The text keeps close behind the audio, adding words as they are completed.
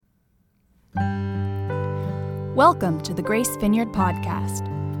Welcome to the Grace Vineyard Podcast,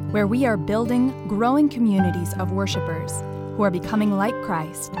 where we are building growing communities of worshipers who are becoming like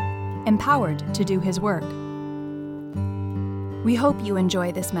Christ, empowered to do His work. We hope you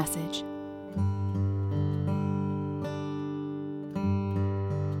enjoy this message.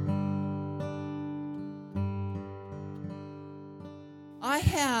 I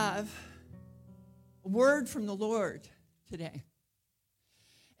have a word from the Lord today.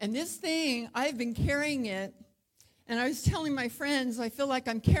 And this thing, I've been carrying it, and I was telling my friends, I feel like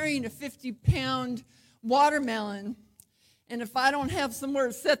I'm carrying a 50-pound watermelon, and if I don't have somewhere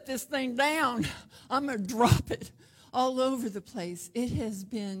to set this thing down, I'm going to drop it all over the place. It has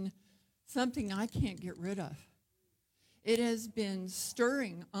been something I can't get rid of. It has been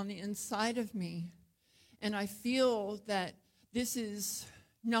stirring on the inside of me, and I feel that this is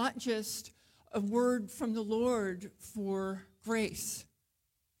not just a word from the Lord for grace,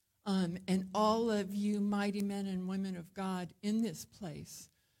 and all of you mighty men and women of God in this place,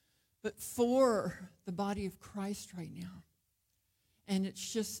 but for the body of Christ right now. And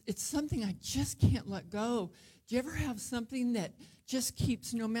it's something I just can't let go. Do you ever have something that just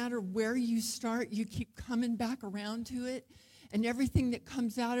keeps, no matter where you start, you keep coming back around to it, and everything that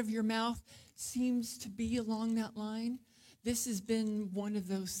comes out of your mouth seems to be along that line? This has been one of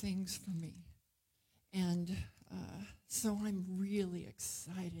those things for me. And so I'm really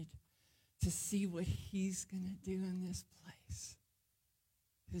excited to see what He's going to do in this place.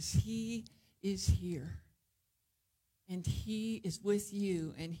 Because He is here. And He is with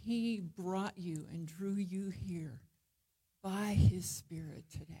you. And He brought you and drew you here by His Spirit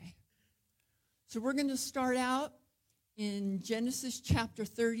today. So we're going to start out in Genesis chapter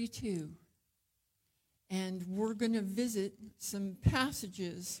 32. And we're going to visit some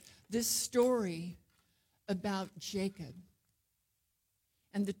passages, this story about Jacob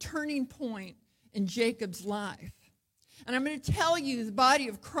and the turning point in Jacob's life. And I'm going to tell you, the body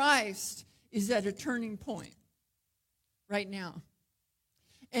of Christ is at a turning point right now.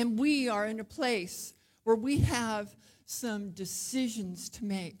 And we are in a place where we have some decisions to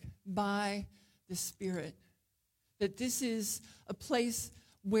make by the Spirit. That this is a place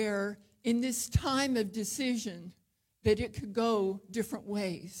where in this time of decision, that it could go different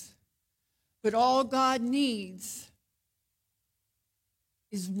ways. But all God needs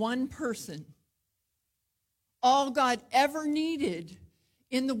is one person. All God ever needed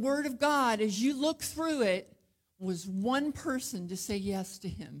in the Word of God, as you look through it, was one person to say yes to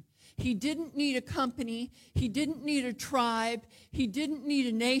Him. He didn't need a company. He didn't need a tribe. He didn't need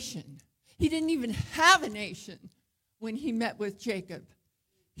a nation. He didn't even have a nation when He met with Jacob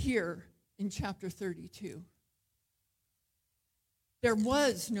here in chapter 32. There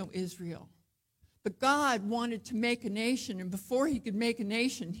was no Israel. But God wanted to make a nation, and before He could make a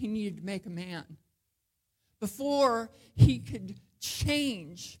nation, He needed to make a man. Before He could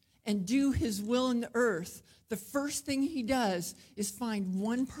change and do His will in the earth, the first thing He does is find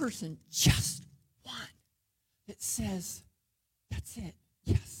one person, just one, that says, that's it,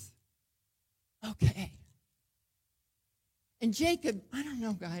 yes, okay. And Jacob, I don't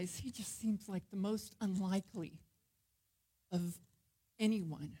know, guys, he just seems like the most unlikely of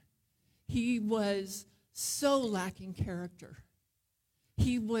anyone. He was so lacking character.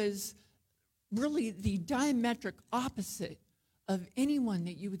 He was really the diametric opposite of anyone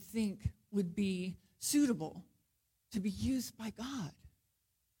that you would think would be suitable to be used by God,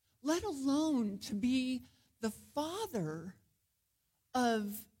 let alone to be the father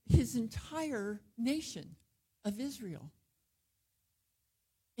of His entire nation of Israel.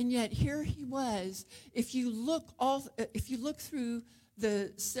 And yet here he was. If you look through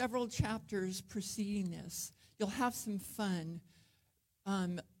the several chapters preceding this, you'll have some fun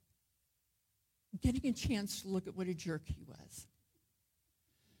getting a chance to look at what a jerk he was.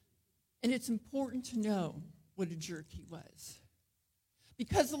 And it's important to know what a jerk he was.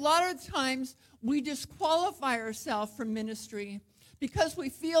 Because a lot of times we disqualify ourselves from ministry because we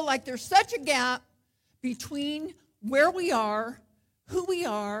feel like there's such a gap between where we are, who we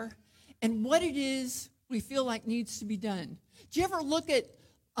are, and what it is we feel like needs to be done. Do you ever look at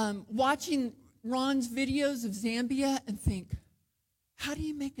watching Ron's videos of Zambia and think, how do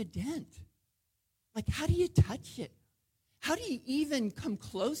you make a dent? Like, how do you touch it? How do you even come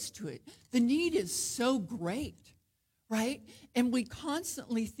close to it? The need is so great, right? And we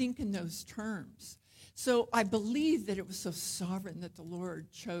constantly think in those terms. So I believe that it was so sovereign that the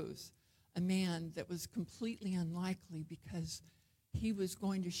Lord chose a man that was completely unlikely, because He was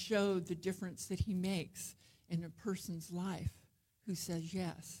going to show the difference that He makes in a person's life who says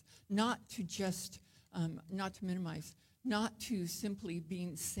yes. Not to just, not to minimize, not to simply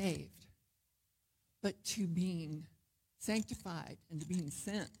being saved, but to being sanctified and to being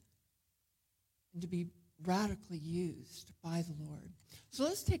sent and to be radically used by the Lord. So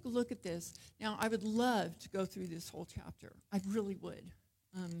let's take a look at this. Now, I would love to go through this whole chapter. I really would,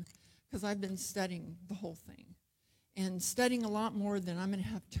 because I've been studying the whole thing and studying a lot more than I'm going to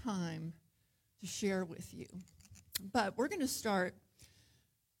have time to share with you. But we're going to start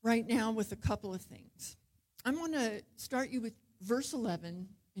right now with a couple of things. I'm going to start you with verse 11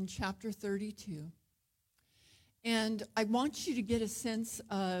 in chapter 32. And I want you to get a sense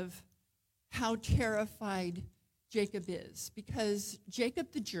of how terrified Jacob is, because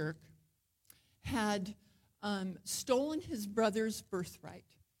Jacob the jerk had stolen his brother's birthright.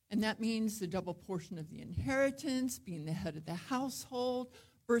 And that means the double portion of the inheritance, being the head of the household.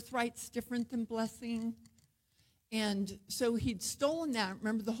 Birthright's different than blessing. And so he'd stolen that.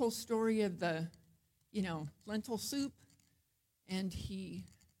 Remember the whole story of the, lentil soup? And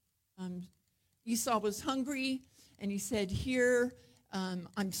Esau was hungry, and he said, here,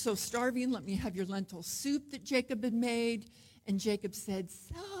 I'm so starving, let me have your lentil soup that Jacob had made. And Jacob said,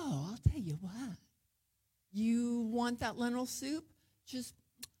 so, I'll tell you what. You want that lentil soup?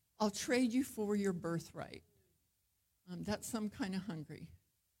 I'll trade you for your birthright. That's some kind of hungry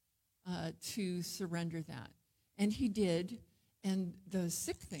to surrender that. And he did. And the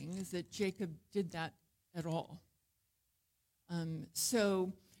sick thing is that Jacob did that at all.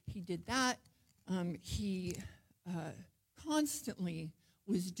 So he did that. He constantly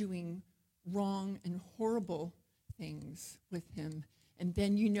was doing wrong and horrible things with him. And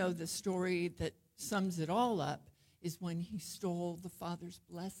then the story that sums it all up is when he stole the father's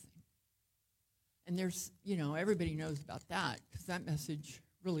blessing. And there's, everybody knows about that because that message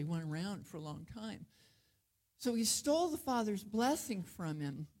really went around for a long time. So he stole the father's blessing from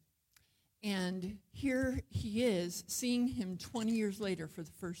him. And here he is, seeing him 20 years later for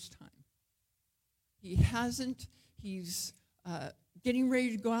the first time. He's getting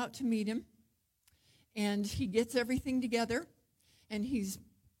ready to go out to meet him. And he gets everything together. And he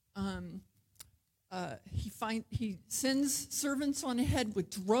sends servants on ahead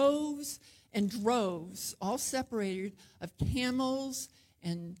with droves and droves, all separated, of camels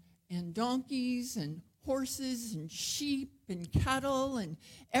and donkeys and horses and sheep and cattle and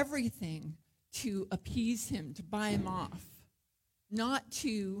everything to appease him, to buy him off, not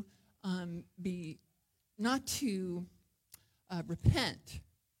to repent,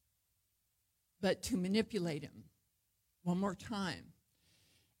 but to manipulate him one more time.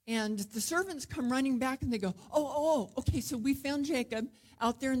 And the servants come running back and they go, okay, so we found Jacob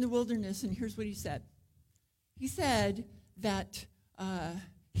out there in the wilderness, and here's what he said. He said that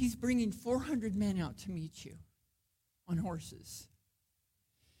he's bringing 400 men out to meet you on horses.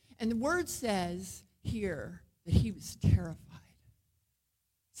 And the word says here that he was terrified.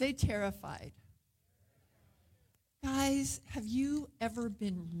 Say terrified. Guys, have you ever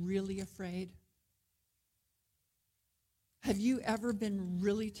been really afraid? Have you ever been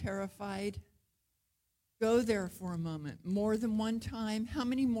really terrified? Go there for a moment. More than one time? How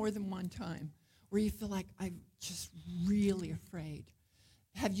many more than one time? Where you feel like, I'm just really afraid.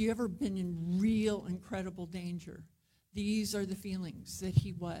 Have you ever been in real, incredible danger? These are the feelings that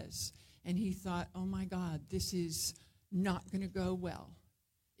he was. And he thought, oh my God, this is not going to go well.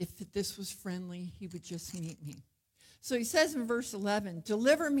 If this was friendly, he would just meet me. So he says in verse 11,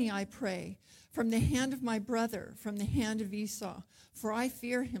 deliver me, I pray, from the hand of my brother, from the hand of Esau, for I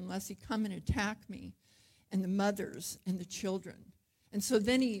fear him, lest he come and attack me, and the mothers and the children. And so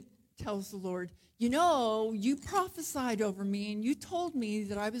then he tells the Lord, you prophesied over me, and you told me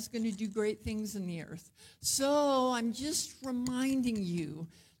that I was going to do great things in the earth. So I'm just reminding you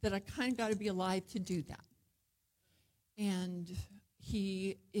that I kind of got to be alive to do that. And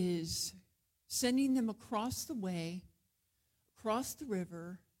he is sending them across the way, across the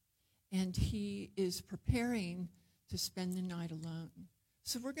river, and he is preparing to spend the night alone.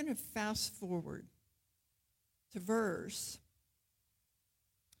 So we're going to fast forward to verse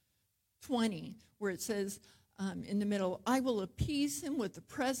 20, where it says in the middle, I will appease him with the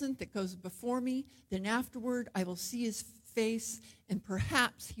present that goes before me. Then afterward I will see his face, and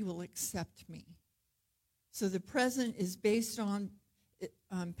perhaps he will accept me. So the present is passed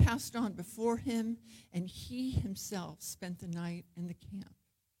on before him, and he himself spent the night in the camp.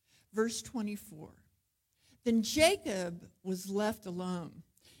 Verse 24, then Jacob was left alone,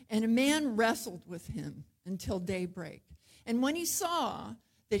 and a man wrestled with him until daybreak. And when he saw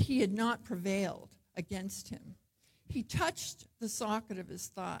that he had not prevailed against him, he touched the socket of his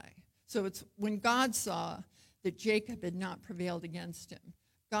thigh. So it's when God saw that Jacob had not prevailed against him,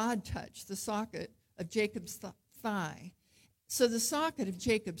 God touched the socket of Jacob's thigh. So the socket of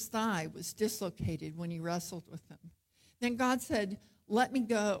Jacob's thigh was dislocated when he wrestled with him. Then God said, "Let me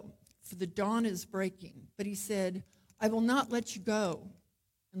go, for the dawn is breaking." But he said, "I will not let you go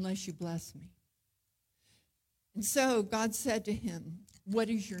unless you bless me." And so God said to him, "What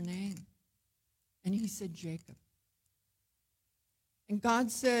is your name?" And he said, "Jacob." And God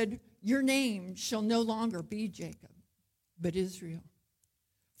said, "Your name shall no longer be Jacob, but Israel.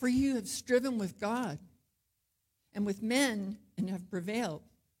 For you have striven with God and with men and have prevailed."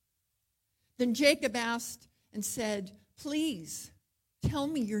 Then Jacob asked and said, "Please tell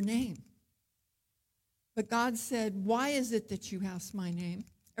me your name." But God said, "Why is it that you ask my name?"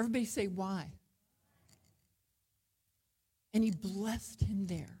 Everybody say, "Why?" And he blessed him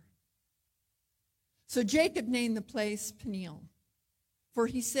there. So Jacob named the place Peniel, for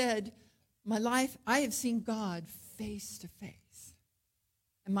he said, "My life, I have seen God face to face,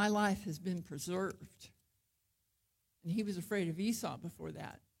 and my life has been preserved." And he was afraid of Esau before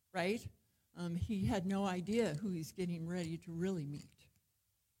that, right? He had no idea who he's getting ready to really meet.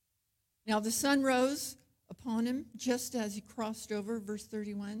 Now the sun rose upon him just as he crossed over, verse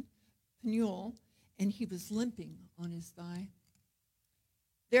 31, Peniel, and he was limping on his thigh.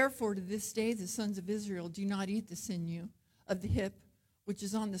 Therefore, to this day, the sons of Israel do not eat the sinew of the hip, which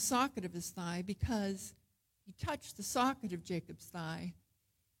is on the socket of his thigh, because he touched the socket of Jacob's thigh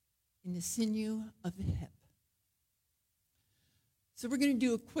in the sinew of the hip. So we're going to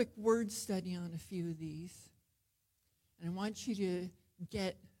do a quick word study on a few of these. And I want you to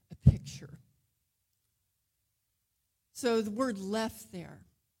get a picture. So the word left there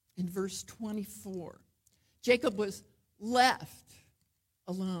in verse 24. Jacob was left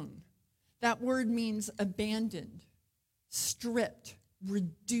alone. That word means abandoned, stripped,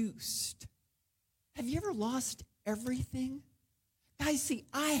 reduced. Have you ever lost everything? Guys, see,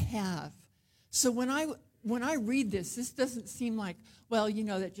 I have. So when I read this doesn't seem like, well,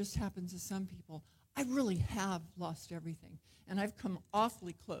 that just happens to some people. I really have lost everything. And I've come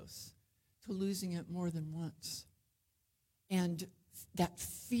awfully close to losing it more than once. And that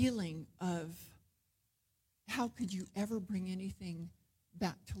feeling of, how could you ever bring anything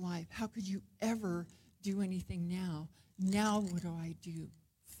back to life? How could you ever do anything now? Now what do I do,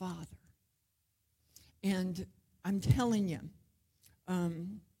 Father? And I'm telling you,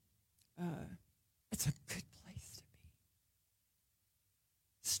 it's a good place to be.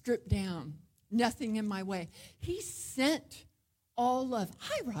 Stripped down, nothing in my way. He sent all of,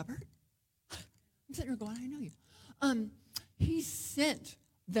 hi, Robert. I'm sitting here going, I know you. He sent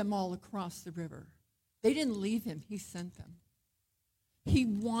them all across the river. They didn't leave him. He sent them. He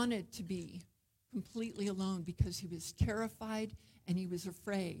wanted to be completely alone because he was terrified and he was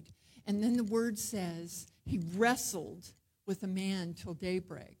afraid. And then the word says he wrestled with a man till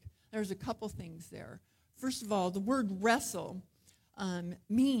daybreak. There's a couple things there. First of all, the word wrestle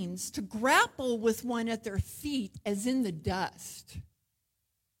means to grapple with one at their feet as in the dust.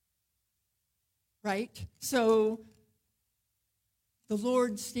 Right? So the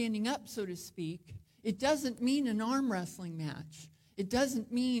Lord standing up, so to speak, it doesn't mean an arm wrestling match. It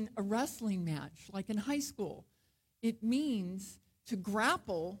doesn't mean a wrestling match like in high school. It means to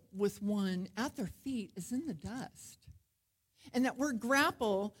grapple with one at their feet as in the dust. And that word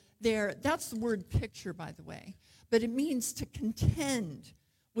grapple there, that's the word picture, by the way. But it means to contend,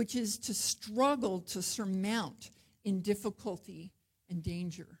 which is to struggle to surmount in difficulty and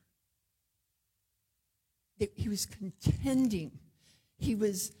danger. He was contending. He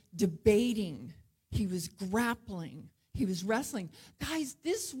was debating. He was grappling. He was wrestling. Guys,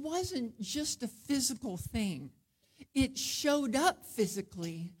 this wasn't just a physical thing. It showed up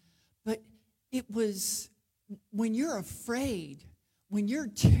physically, but it was when you're afraid, when you're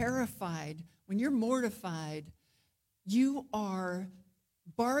terrified, when you're mortified, you are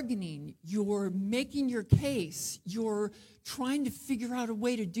bargaining, you're making your case, you're trying to figure out a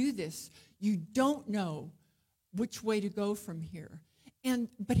way to do this. You don't know which way to go from here.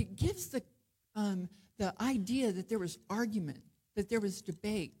 But it gives the idea that there was argument, that there was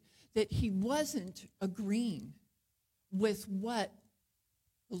debate, that he wasn't agreeing with what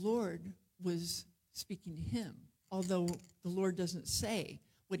the Lord was speaking to him, although the Lord doesn't say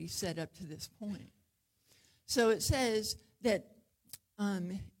what he said up to this point. So it says that,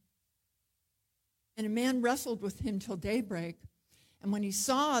 and a man wrestled with him till daybreak, and when he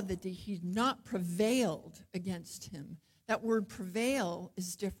saw that he had not prevailed against him, that word prevail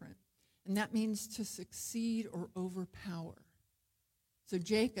is different, and that means to succeed or overpower. So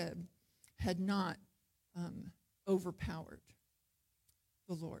Jacob had not overpowered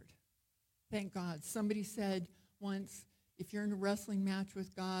the Lord. Thank God. Somebody said once, if you're in a wrestling match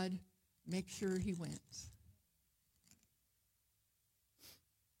with God, make sure he wins.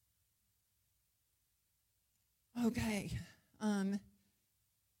 Okay.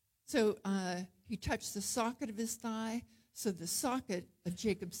 So he touched the socket of his thigh, so the socket of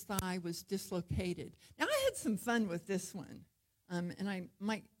Jacob's thigh was dislocated. Now, I had some fun with this one, and a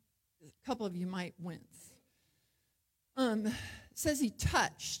couple of you might wince. It says he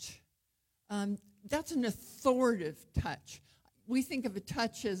touched. That's an authoritative touch. We think of a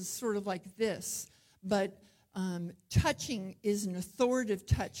touch as sort of like this, but touching is an authoritative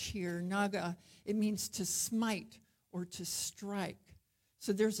touch here. Naga, it means to smite or to strike.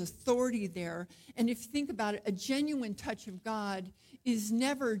 So there's authority there. And if you think about it, a genuine touch of God is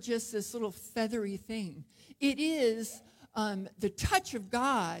never just this little feathery thing. It is, the touch of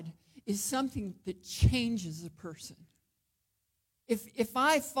God is something that changes a person. If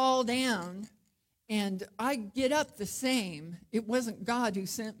I fall down and I get up the same, it wasn't God who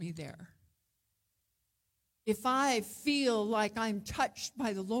sent me there. If I feel like I'm touched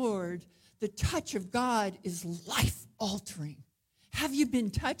by the Lord, the touch of God is life-altering. Have you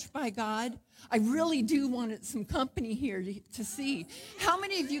been touched by God? I really do want some company here to see. How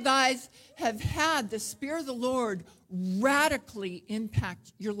many of you guys have had the Spirit of the Lord radically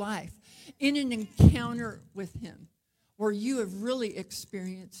impact your life in an encounter with Him, where you have really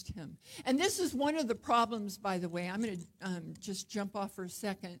experienced Him? And this is one of the problems, by the way. I'm going to just jump off for a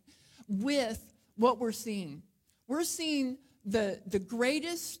second with what we're seeing. We're seeing the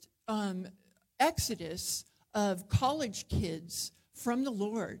greatest exodus of college kids from the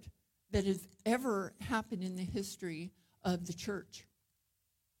Lord that has ever happened in the history of the church.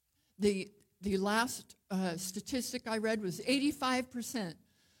 The last statistic I read was 85%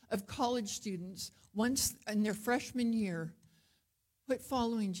 of college students, once in their freshman year, quit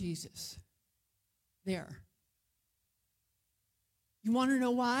following Jesus. There. You want to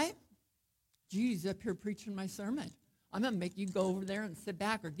know why? Jesus up here preaching my sermon. I'm going to make you go over there and sit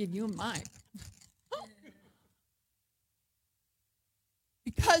back or give you a mic.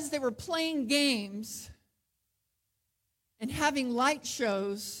 Because they were playing games and having light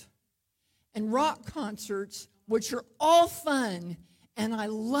shows and rock concerts, which are all fun, and I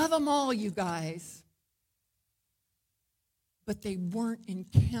love them all, you guys. But they weren't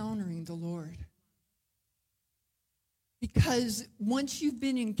encountering the Lord. Because once you've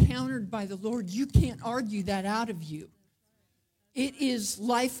been encountered by the Lord, you can't argue that out of you. It is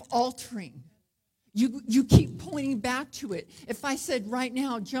life-altering. You keep pointing back to it. If I said right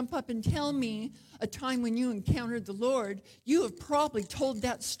now, jump up and tell me a time when you encountered the Lord, you have probably told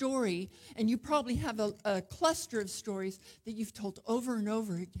that story, and you probably have a cluster of stories that you've told over and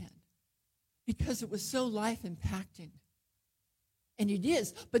over again because it was so life-impacting. And it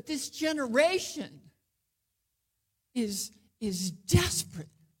is. But this generation is desperate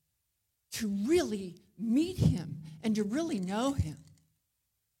to really meet Him and to really know Him.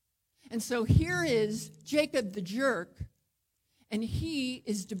 And so here is Jacob the jerk, and he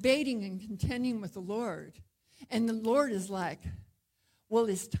is debating and contending with the Lord. And the Lord is like, well,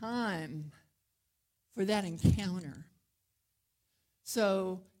 it's time for that encounter.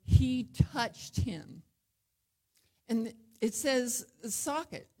 So he touched him. And it says the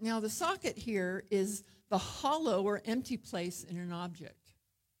socket. Now, the socket here is the hollow or empty place in an object.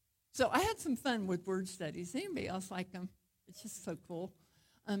 So I had some fun with word studies. Anybody else like them? It's just so cool.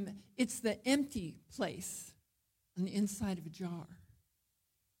 It's the empty place on the inside of a jar.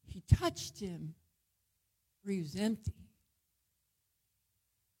 He touched him where he was empty.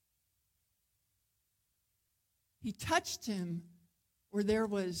 He touched him where there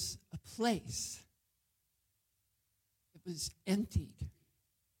was a place that was emptied.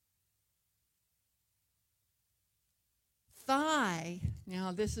 Thigh,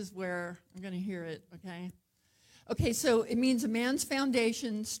 now this is where I'm going to hear it, okay? Okay, so it means a man's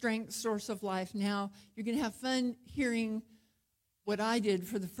foundation, strength, source of life. Now, you're going to have fun hearing what I did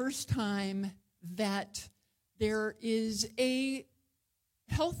for the first time, that there is a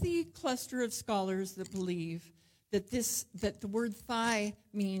healthy cluster of scholars that believe that the word thigh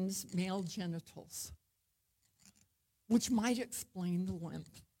means male genitals, which might explain the limp.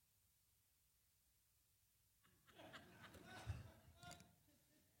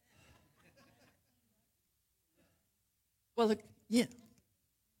 Well, yeah.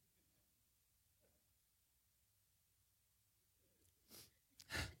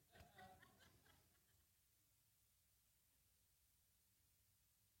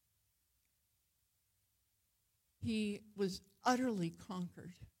 He was utterly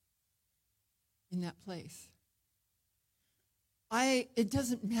conquered in that place. It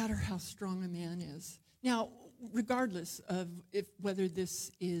doesn't matter how strong a man is. Now, regardless of whether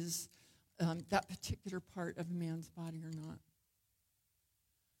this is that particular part of a man's body or not.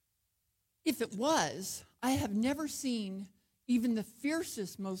 If it was, I have never seen even the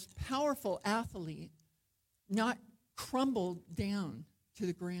fiercest, most powerful athlete not crumble down to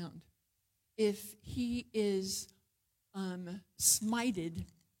the ground if he is smited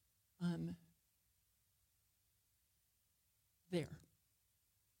there.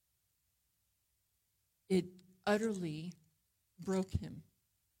 It utterly broke him,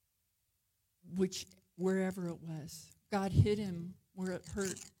 wherever it was. God hit him where it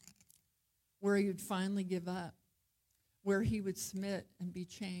hurt, where he would finally give up, where he would submit and be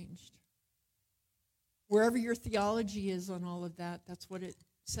changed. Wherever your theology is on all of that, that's what it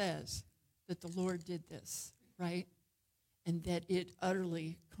says, that the Lord did this, right? And that it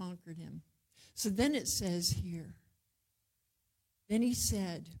utterly conquered him. So then it says here, then he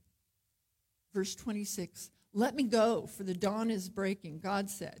said, verse 26, let me go, for the dawn is breaking. God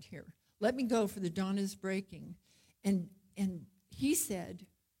said here, let me go, for the dawn is breaking. And he said,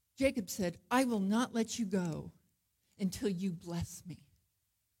 Jacob said, I will not let you go until you bless me.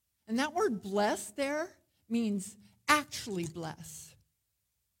 And that word bless there means actually bless.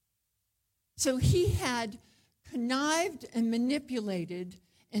 So he had connived and manipulated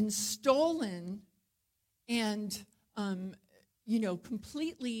and stolen and,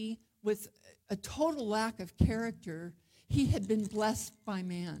 completely with a total lack of character, he had been blessed by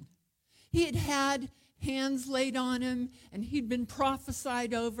man. He had had hands laid on him, and he'd been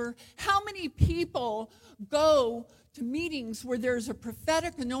prophesied over. How many people go to meetings where there's a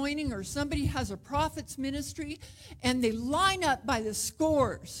prophetic anointing or somebody has a prophet's ministry, and they line up by the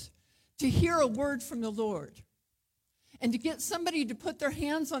scores to hear a word from the Lord and to get somebody to put their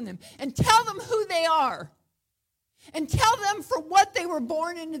hands on them and tell them who they are and tell them for what they were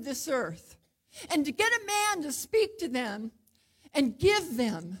born into this earth, and to get a man to speak to them and give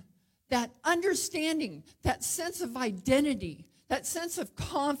them that understanding, that sense of identity, that sense of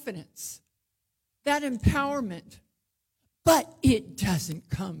confidence, that empowerment. But it doesn't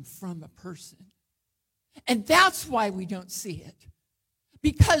come from a person. And that's why we don't see it.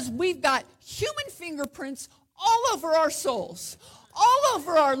 Because we've got human fingerprints all over our souls, all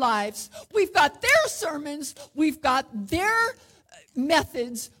over our lives. We've got their sermons. We've got their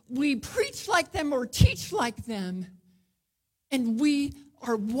methods. We preach like them or teach like them. And we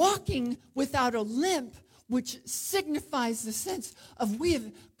are walking without a limp, which signifies the sense of we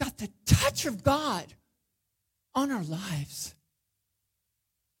have got the touch of God on our lives.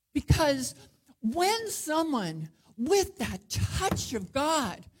 Because when someone with that touch of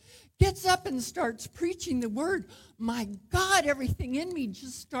God gets up and starts preaching the word, my God, everything in me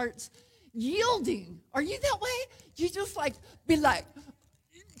just starts yielding. Are you that way? You just be like,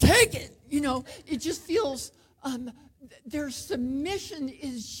 take it. It just feels, their submission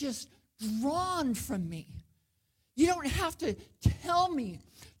is just drawn from me. You don't have to tell me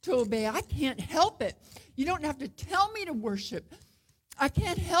to obey. I can't help it. You don't have to tell me to worship. I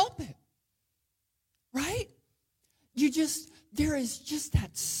can't help it. Right? There is just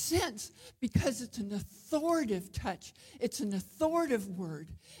that sense, because it's an authoritative touch. It's an authoritative word.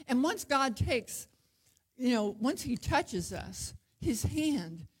 And once God once he touches us, his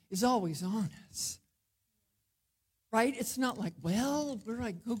hand is always on us. Right? It's not like, well, where do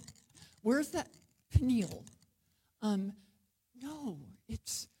I go? Where's that Peniel? No,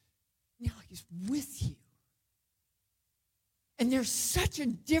 it's now he's with you. And there's such a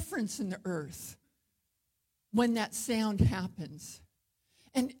difference in the earth when that sound happens.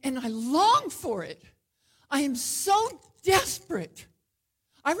 And I long for it. I am so desperate.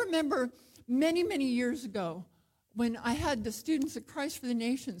 I remember many, many years ago when I had the students at Christ for the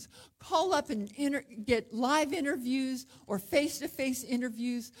Nations call up and get live interviews or face-to-face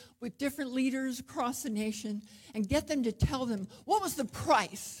interviews with different leaders across the nation and get them to tell them, what was the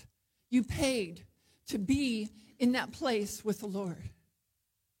price you paid to be in that place with the Lord?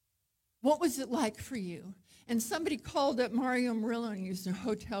 What was it like for you? And somebody called up Mario Murillo, and he was in a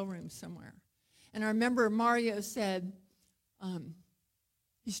hotel room somewhere. And I remember Mario said,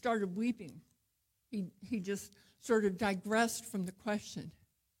 he started weeping. He just sort of digressed from the question.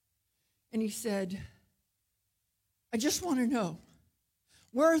 And he said, I just want to know,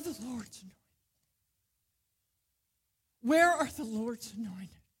 where are the Lord's anointed? Where are the Lord's anointed?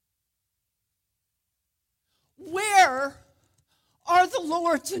 Where are the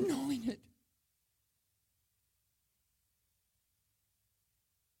Lord's anointed?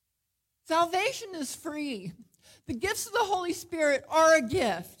 Salvation is free. The gifts of the Holy Spirit are a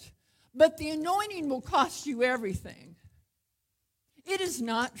gift, but the anointing will cost you everything. It is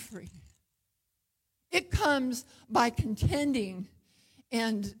not free. It comes by contending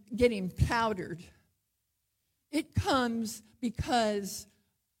and getting powdered. It comes because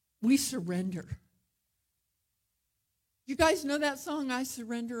we surrender. You guys know that song, I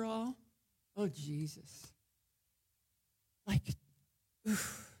Surrender All? Oh, Jesus. Like,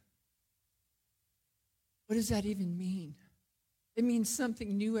 oof. What does that even mean? It means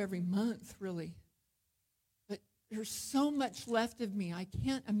something new every month, really. But there's so much left of me. I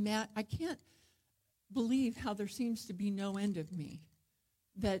can't believe how there seems to be no end of me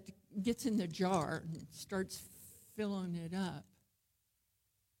that gets in the jar and starts filling it up.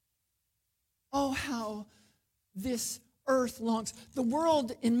 Oh, how this earth longs. The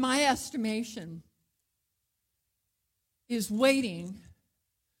world, in my estimation, is waiting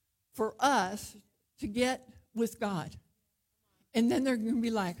for us to get with God. And then they're going to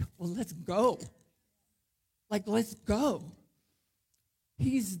be like, well, let's go. Like, let's go.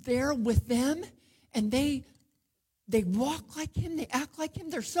 He's there with them, and they walk like him, they act like him.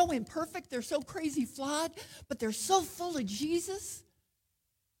 They're so imperfect, they're so crazy flawed, but they're so full of Jesus,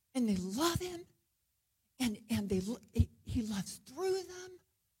 and they love him, and he loves through them.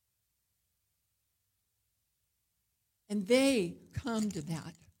 And they come to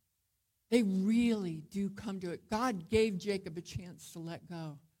that. They really do come to it. God gave Jacob a chance to let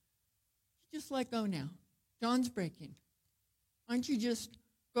go. Just let go now. Dawn's breaking. Why don't you just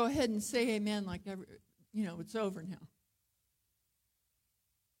go ahead and say amen like it's over now.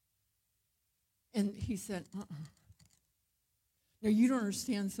 And he said, Now, you don't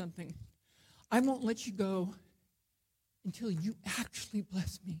understand something. I won't let you go until you actually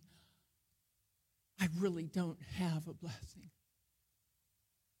bless me. I really don't have a blessing.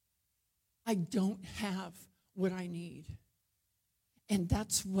 I don't have what I need. And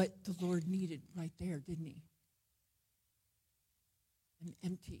that's what the Lord needed right there, didn't he? An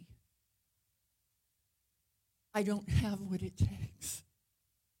empty. I don't have what it takes.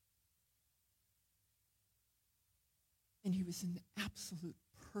 And he was in the absolute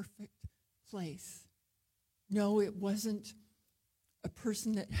perfect place. No, it wasn't a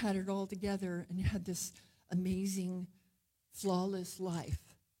person that had it all together and had this amazing, flawless life.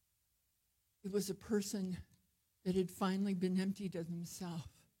 It was a person that had finally been emptied of himself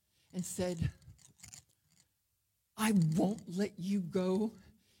and said, I won't let you go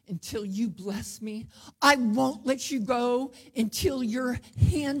until you bless me. I won't let you go until your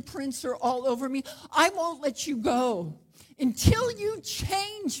handprints are all over me. I won't let you go until you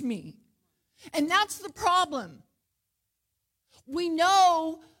change me. And that's the problem. We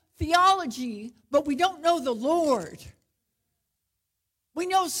know theology, but we don't know the Lord. We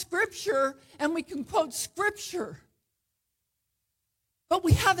know Scripture, and we can quote Scripture, but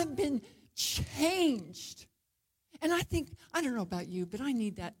we haven't been changed. And I don't know about you, but I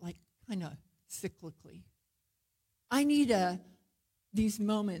need that like kind of cyclically. I need these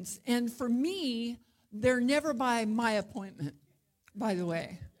moments. And for me, they're never by my appointment, by the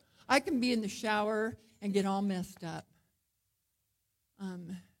way. I can be in the shower and get all messed up.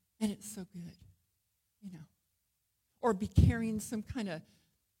 And it's so good, Or be carrying some kind of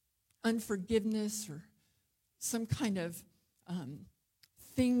unforgiveness or some kind of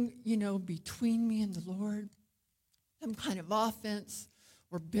thing, between me and the Lord. Some kind of offense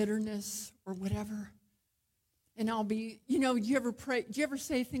or bitterness or whatever. And I'll be, do you ever pray? Do you ever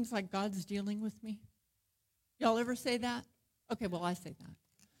say things like, God's dealing with me? Y'all ever say that? Okay, well, I say that.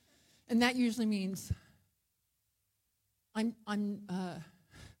 And that usually means I'm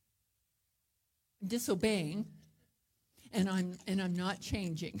disobeying and I'm not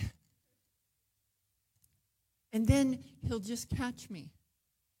changing. And then he'll just catch me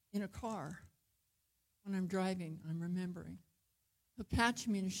in a car. When I'm driving, I'm remembering. He'll catch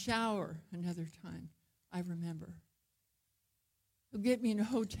me in a shower another time. I remember. He'll get me in a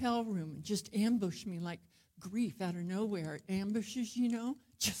hotel room and just ambush me like grief out of nowhere. It ambushes,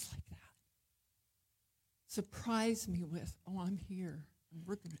 just like that. Surprise me with, I'm here, and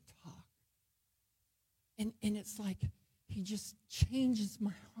we're going to talk. And it's like he just changes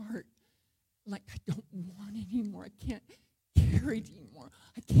my heart. Like I don't want it anymore. I can't carry it anymore.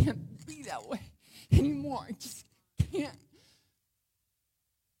 I can't be that way anymore. I just can't.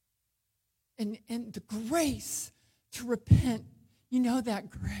 And the grace to repent, that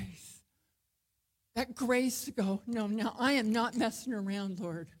grace. That grace to go, no, now I am not messing around,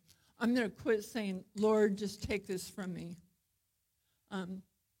 Lord. I'm going to quit saying, Lord, just take this from me.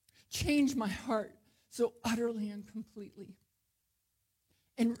 Change my heart so utterly and completely.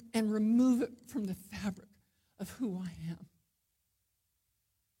 And remove it from the fabric of who I am.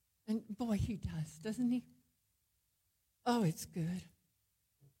 And boy, he does, doesn't he? Oh, it's good.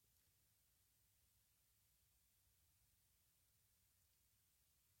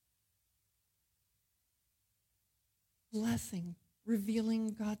 Blessing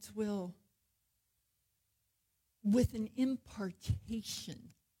revealing God's will with an impartation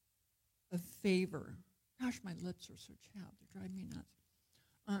of favor. Gosh, my lips are so chapped. They drive me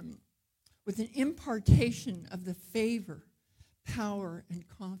nuts. With an impartation of the favor, power, and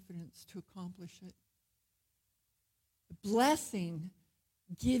confidence to accomplish it. The blessing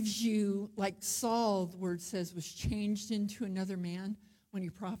gives you, like Saul, the word says, was changed into another man when he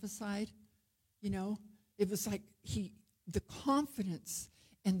prophesied. You know, it was like the confidence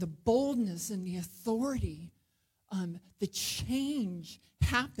and the boldness and the authority, the change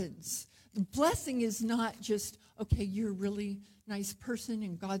happens. The blessing is not just, okay, you're a really nice person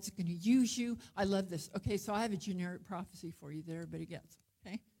and God's going to use you. I love this. Okay, so I have a generic prophecy for you that everybody gets,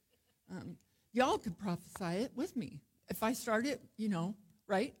 okay? Y'all could prophesy it with me. If I start it, you know,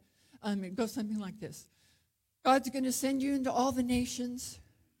 right? It goes something like this. God's going to send you into all the nations.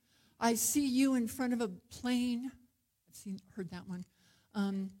 I see you in front of a plane. I've heard that one.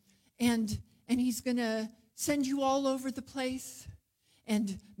 And he's going to send you all over the place.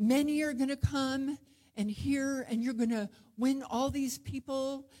 And many are going to come and hear, and you're going to win all these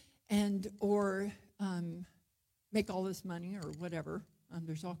people or make all this money or whatever.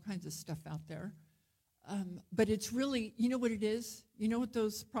 There's all kinds of stuff out there. But it's really, you know what it is? You know what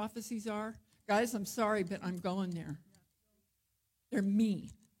those prophecies are? Guys, I'm sorry, but I'm going there. They're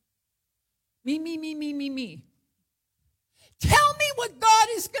me. Me. Tell me what God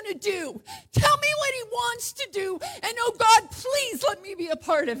is going to do. Tell me what he wants to do. And oh God, please let me be a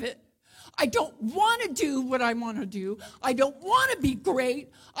part of it. I don't want to do what I want to do. I don't want to be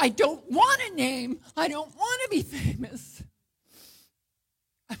great. I don't want a name. I don't want to be famous.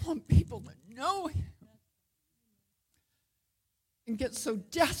 I want people to know him and get so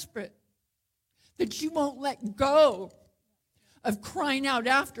desperate that you won't let go of crying out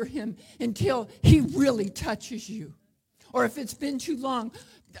after him until he really touches you. Or if it's been too long,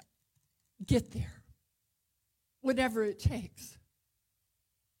 get there. Whatever it takes.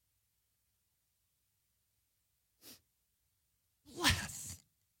 Bless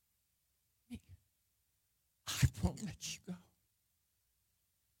me. I won't let you go.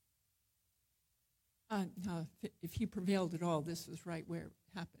 No, if he prevailed at all, this was right where it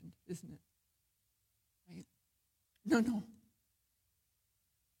happened, isn't it? Right? No.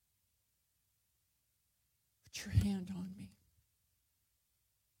 Put your hand on me.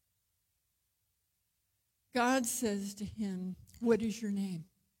 God says to him, what is your name?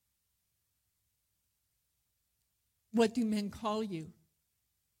 What do men call you?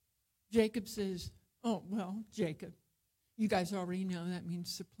 Jacob says, oh, well, Jacob. You guys already know that means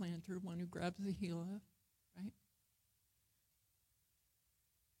supplanter, one who grabs the heel of, right?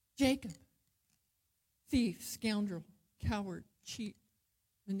 Jacob, thief, scoundrel, coward, cheat,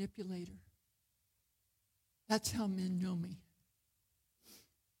 manipulator. That's how men know me.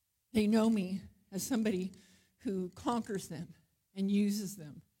 They know me as somebody who conquers them and uses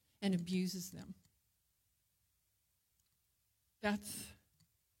them and abuses them. That's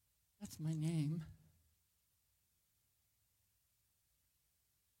my name.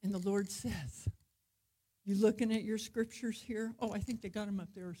 And the Lord says, you looking at your scriptures here? Oh, I think they got them up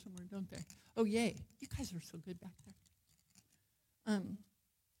there somewhere, don't they? Oh, yay. You guys are so good back there.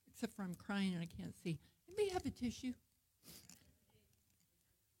 Except for I'm crying and I can't see. Anybody have a tissue?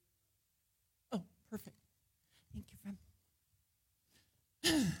 Oh, perfect. Thank you, friend.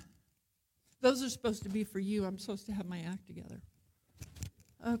 Those are supposed to be for you. I'm supposed to have my act together.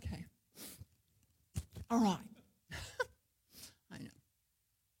 Okay. All right. I know.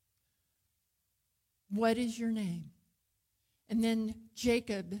 What is your name? And then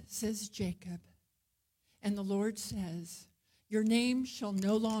Jacob says, Jacob. And the Lord says, your name shall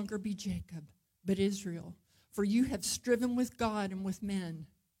no longer be Jacob, but Israel. For you have striven with God and with men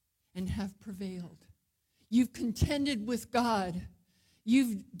and have prevailed. You've contended with God.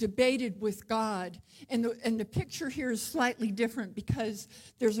 You've debated with God. And the picture here is slightly different because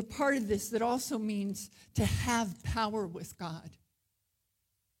there's a part of this that also means to have power with God.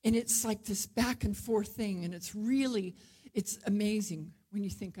 And it's like this back and forth thing, and it's amazing when you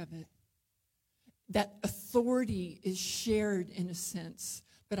think of it. That authority is shared in a sense,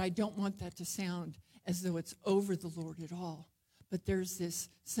 but I don't want that to sound as though it's over the Lord at all. But there's this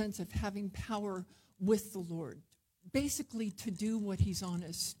sense of having power with the Lord, basically to do what he's on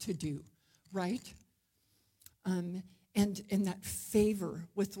us to do, right? And that favor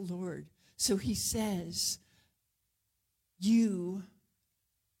with the Lord. So he says,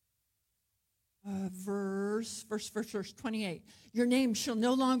 verse 28, your name shall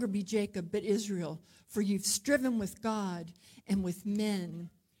no longer be Jacob, but Israel, for you've striven with God and with men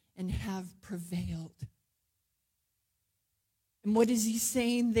and have prevailed. And what is he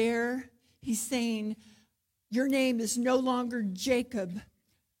saying there? He's saying, your name is no longer Jacob,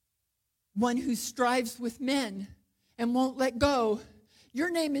 one who strives with men and won't let go. Your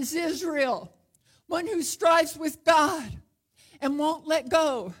name is Israel, one who strives with God and won't let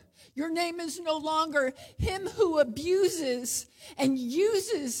go. Your name is no longer him who abuses and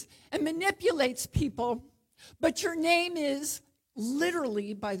uses and manipulates people, but your name is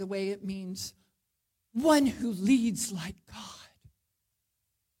literally, by the way, it means one who leads like God.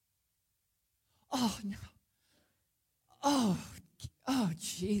 Oh, no. Oh,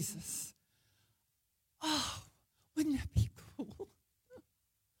 Jesus. Oh, wouldn't that be cool?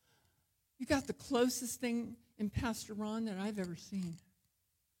 You got the closest thing in Pastor Ron that I've ever seen.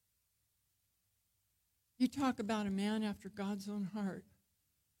 You talk about a man after God's own heart.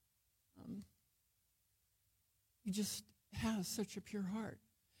 He just has such a pure heart.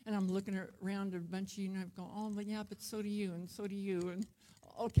 And I'm looking around a bunch of you, and I'm going, oh, yeah, but so do you, and so do you. And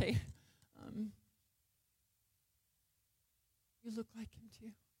okay. You look like him too.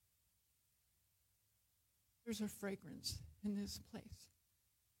 There's a fragrance in this place.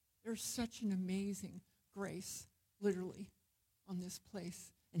 There's such an amazing grace, literally, on this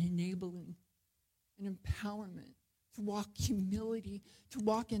place, and enabling, and empowerment to walk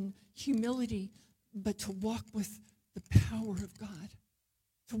in humility, but to walk with the power of God,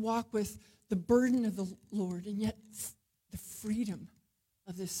 to walk with the burden of the Lord, and yet the freedom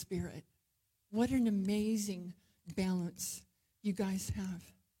of the Spirit. What an amazing balance you guys have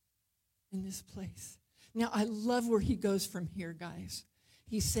in this place. Now, I love where he goes from here, guys.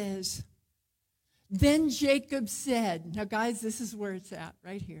 He says, then Jacob said, now, guys, this is where it's at,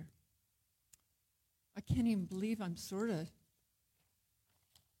 right here. I can't even believe I'm sort of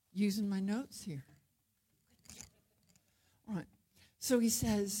using my notes here. All right. So he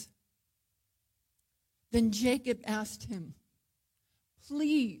says, then Jacob asked him,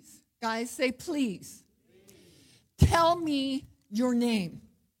 please, guys, say please. Tell me your name.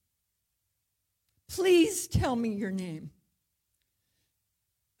 Please tell me your name.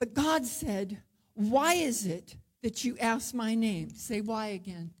 But God said, why is it that you ask my name? Say why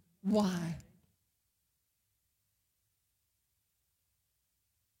again. Why?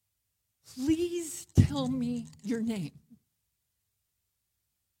 Please tell me your name.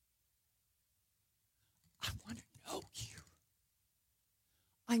 I want to know you.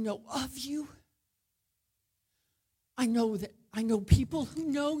 I know of you. I know people who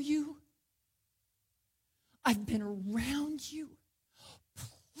know you. I've been around you.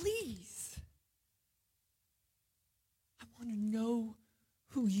 Please. I want to know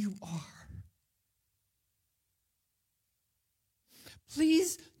who you are.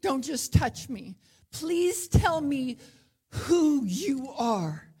 Please don't just touch me. Please tell me who you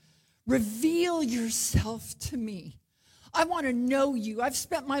are. Reveal yourself to me. I want to know you. I've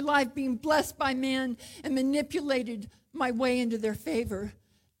spent my life being blessed by men and manipulated my way into their favor.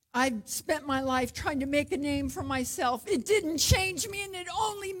 I've spent my life trying to make a name for myself. It didn't change me, and it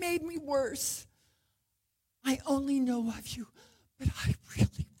only made me worse. I only know of you, but I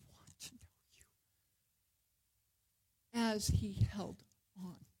really want to know you. As he held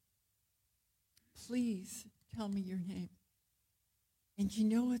on. Please tell me your name. And you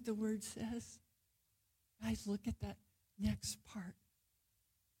know what the word says? Guys, look at that next part.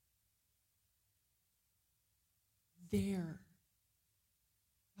 There,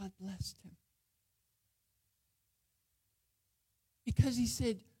 God blessed him. Because he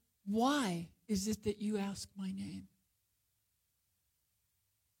said, why is it that you ask my name?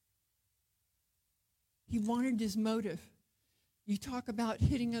 He wanted his motive. You talk about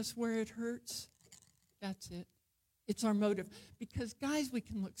hitting us where it hurts. That's it. It's our motive. Because, guys, we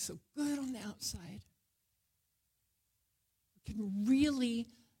can look so good on the outside. We can really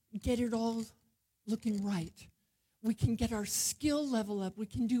get it all looking right. We can get our skill level up. We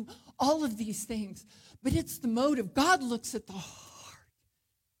can do all of these things. But it's the motive. God looks at the heart.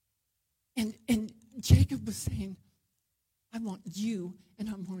 And Jacob was saying, I want you, and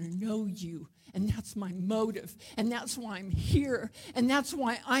I want to know you. And that's my motive. And that's why I'm here. And that's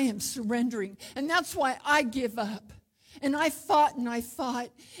why I am surrendering. And that's why I give up. And I fought, and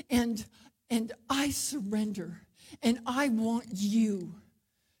I surrender. And I want you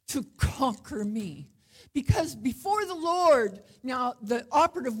to conquer me. Because before the Lord, now the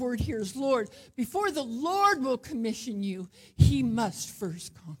operative word here is Lord, before the Lord will commission you, he must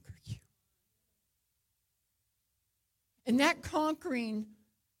first conquer you. And that conquering,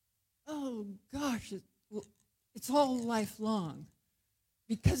 oh gosh, it's all lifelong.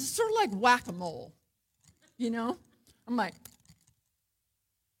 Because it's sort of like whack-a-mole, you know? I'm like,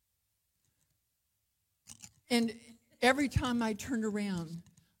 and every time I turned around,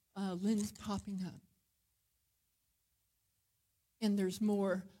 Lynn's popping up. And there's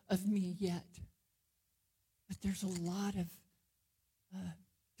more of me yet. But there's a lot of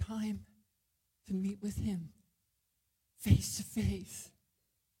time to meet with him face to face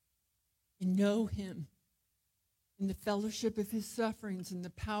and know him in the fellowship of his sufferings and the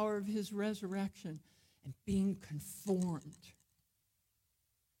power of his resurrection and being conformed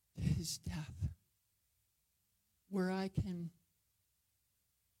to his death, where I can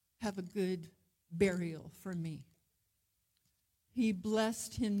have a good burial for me. He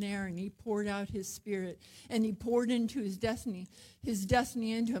blessed him there, and he poured out his Spirit, and he poured into his destiny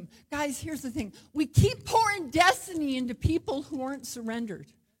into him. Guys, here's the thing. We keep pouring destiny into people who aren't surrendered.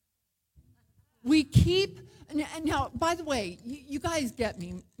 We keep, and now, by the way, you guys get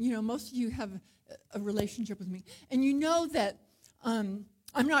me. You know, most of you have a relationship with me, and you know that I'm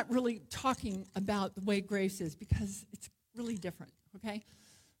not really talking about the way grace is, because it's really different, okay?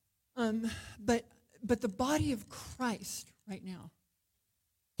 But the body of Christ right now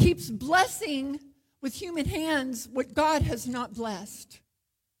keeps blessing with human hands what God has not blessed.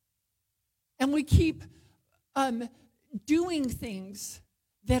 And we keep doing things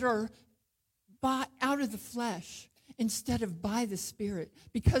that are out of the flesh instead of by the Spirit.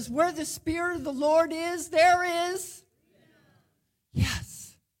 Because where the Spirit of the Lord is, there is,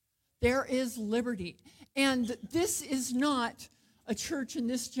 yes, there is liberty. And this is not a church in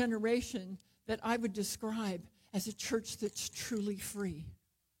this generation that I would describe as a church that's truly free.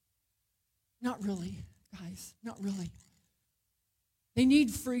 Not really, guys, not really. They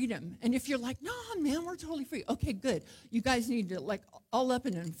need freedom. And if you're like, no, man, we're totally free. Okay, good. You guys need to all up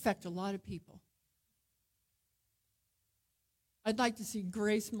and infect a lot of people. I'd like to see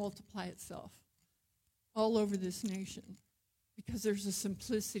grace multiply itself all over this nation, because there's a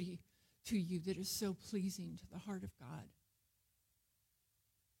simplicity to you that is so pleasing to the heart of God.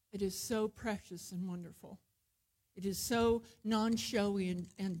 It is so precious and wonderful. It is so non-showy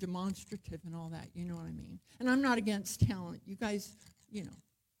and demonstrative and all that. You know what I mean? And I'm not against talent. You guys, you know,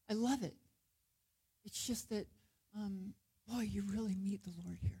 I love it. It's just that, boy, you really meet the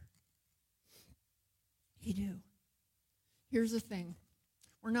Lord here. You do. Here's the thing.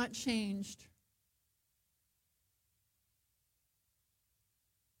 We're not changed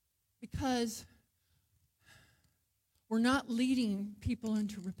because we're not leading people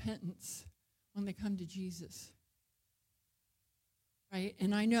into repentance when they come to Jesus. Right?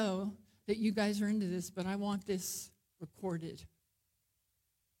 And I know that you guys are into this, but I want this recorded.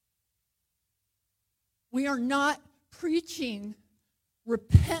 We are not preaching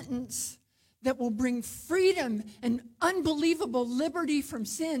repentance that will bring freedom and unbelievable liberty from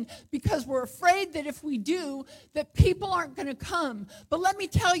sin, because we're afraid that if we do, that people aren't going to come. But let me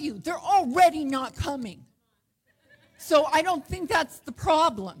tell you, they're already not coming. So I don't think that's the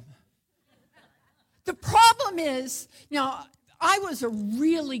problem. The problem is, now, I was a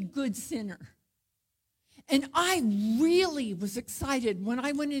really good sinner. And I really was excited when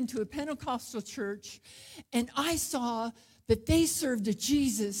I went into a Pentecostal church and I saw that they served a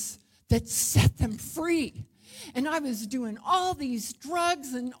Jesus that set them free. And I was doing all these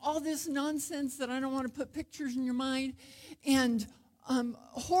drugs and all this nonsense that I don't want to put pictures in your mind, and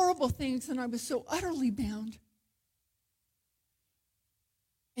horrible things, and I was so utterly bound.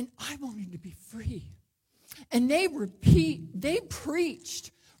 And I wanted to be free. And they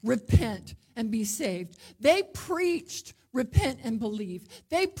preached, repent and be saved. They preached, repent and believe.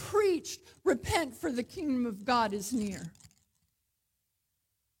 They preached, repent, for the kingdom of God is near.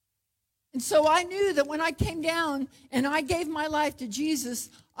 And so I knew that when I came down and I gave my life to Jesus,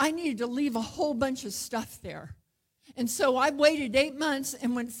 I needed to leave a whole bunch of stuff there. And so I waited 8 months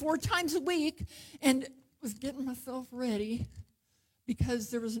and went 4 times a week and was getting myself ready, because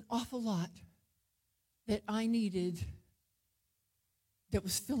there was an awful lot that I needed that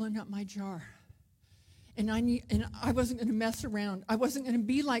was filling up my jar. And I wasn't going to mess around. I wasn't going to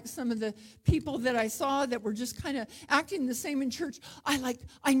be like some of the people that I saw that were just kind of acting the same in church.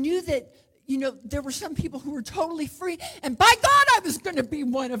 I knew that, you know, there were some people who were totally free, and by God, I was going to be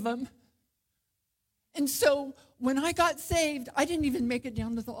one of them. And so when I got saved, I didn't even make it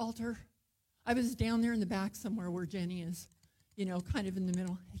down to the altar. I was down there in the back somewhere where Jenny is, you know, kind of in the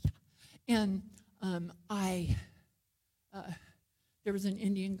middle. And there was an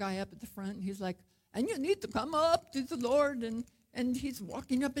Indian guy up at the front, and he's like, and you need to come up to the Lord. And he's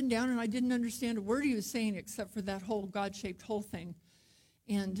walking up and down, and I didn't understand a word he was saying except for that whole God-shaped hole thing.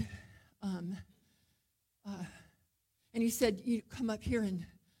 And he said, you come up here, and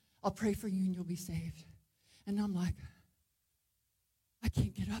I'll pray for you, and you'll be saved. And I'm like, I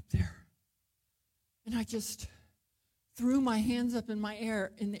can't get up there. And I just threw my hands up in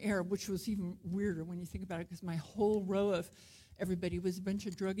the air, which was even weirder when you think about it, because my whole row of everybody was a bunch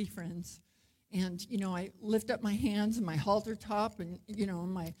of druggy friends. And, I lift up my hands and my halter top and,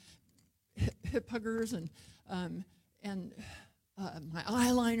 my hip huggers and my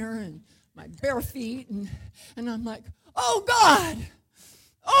eyeliner and my bare feet. And I'm like, oh, God!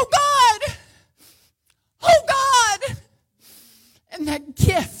 Oh, God! Oh, God! And that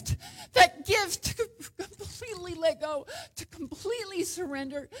gift to completely let go, to completely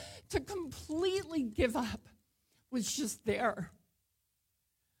surrender, to completely give up was just there.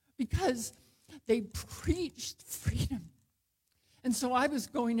 Because they preached freedom. And so I was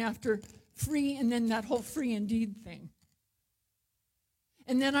going after free, and then that whole free indeed thing.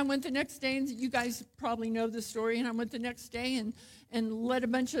 And then I went the next day, and you guys probably know the story, and I went the next day and led a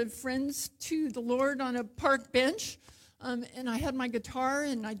bunch of friends to the Lord on a park bench. And I had my guitar,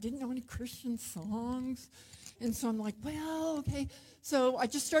 and I didn't know any Christian songs. And so I'm like, well, okay. So I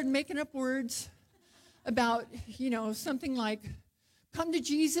just started making up words about, something like, come to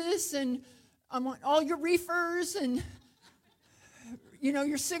Jesus, and I want all your reefers and,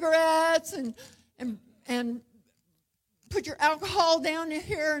 your cigarettes and put your alcohol down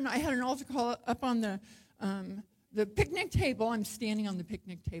here. And I had an altar call up on the picnic table. I'm standing on the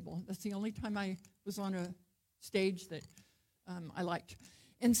picnic table. That's the only time I was on a stage that I liked.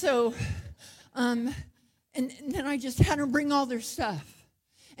 And so, and then I just had them bring all their stuff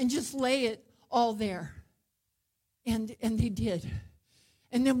and just lay it all there. And they did.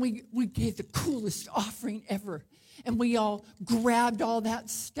 And then we gave the coolest offering ever. And we all grabbed all that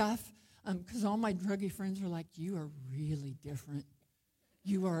stuff because all my druggy friends were like, you are really different.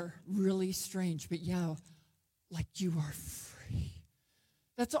 You are really strange. But yeah, like you are free.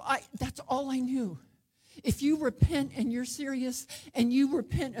 That's all I knew. If you repent and you're serious and you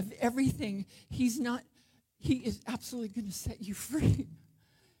repent of everything, he is absolutely going to set you free.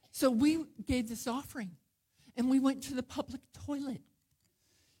 So we gave this offering, and we went to the public toilet.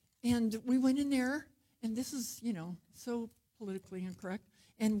 And we went in there, and this is, so politically incorrect,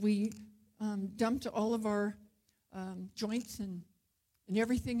 and we dumped all of our joints and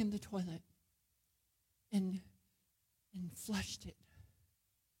everything in the toilet and flushed it.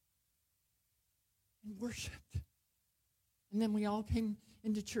 And worshiped. And then we all came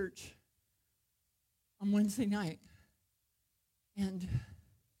into church on Wednesday night and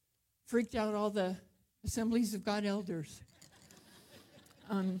freaked out all the Assemblies of God elders.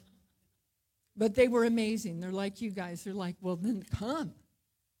 But they were amazing. They're like you guys. They're like, well, then come.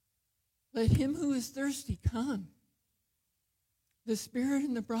 Let him who is thirsty come. The Spirit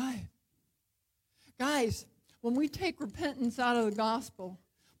and the bride. Guys, when we take repentance out of the gospel,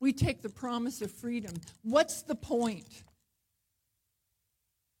 we take the promise of freedom. What's the point?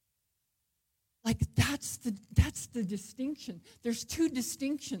 Like, that's the distinction. There's two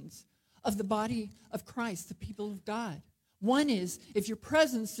distinctions of the body of Christ, the people of God. One is, if your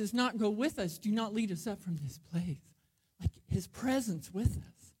presence does not go with us, do not lead us up from this place. Like, his presence with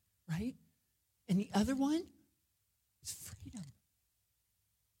us, right? And the other one is freedom.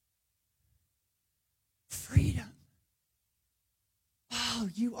 Freedom. Wow,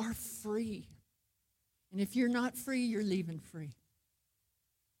 you are free. And if you're not free, you're leaving free.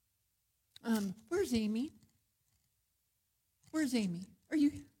 Where's Amy? Where's Amy? Are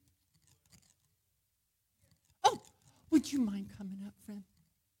you? Oh, would you mind coming up, friend?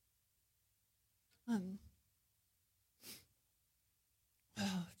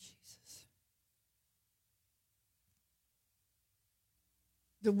 Oh, Jesus.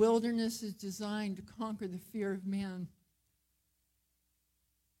 The wilderness is designed to conquer the fear of man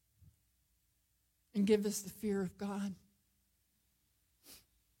and give us the fear of God.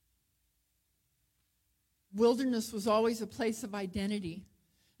 Wilderness was always a place of identity,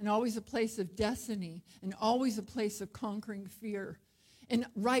 and always a place of destiny, and always a place of conquering fear. And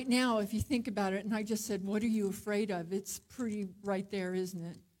right now, if you think about it, and I just said, what are you afraid of? It's pretty right there, isn't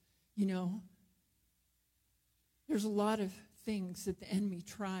it? There's a lot of things that the enemy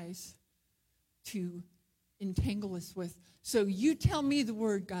tries to entangle us with. So you tell me the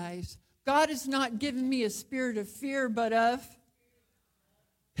word, guys. God has not given me a spirit of fear, but of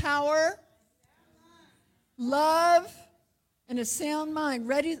power, love, and a sound mind.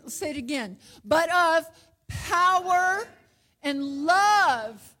 Ready? Let's say it again. But of power and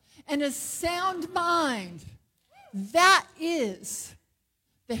love and a sound mind. That is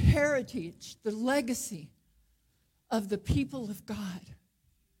the heritage, the legacy of the people of God.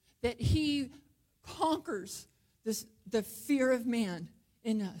 That he conquers the fear of man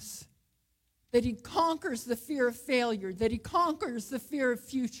in us. That he conquers the fear of failure. That he conquers the fear of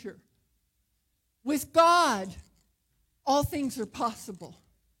future. With God, all things are possible.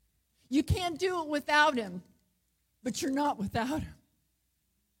 You can't do it without him, but you're not without him.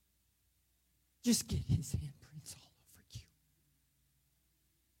 Just get his handprints all over you.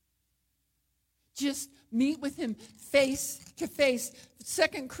 Just meet with him face to face.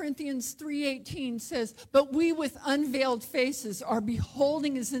 2 Corinthians 3:18 says, "But we with unveiled faces are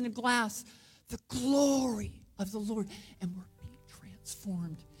beholding as in a glass the glory of the Lord." And we're being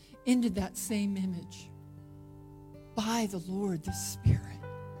transformed into that same image by the Lord, the Spirit.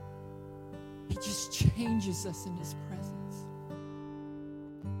 He just changes us in his presence.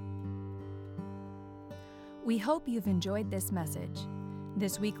 We hope you've enjoyed this message.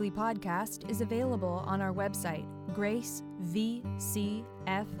 This weekly podcast is available on our website,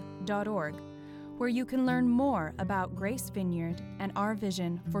 gracevcf.org, where you can learn more about Grace Vineyard and our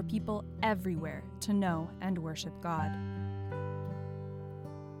vision for people everywhere to know and worship God.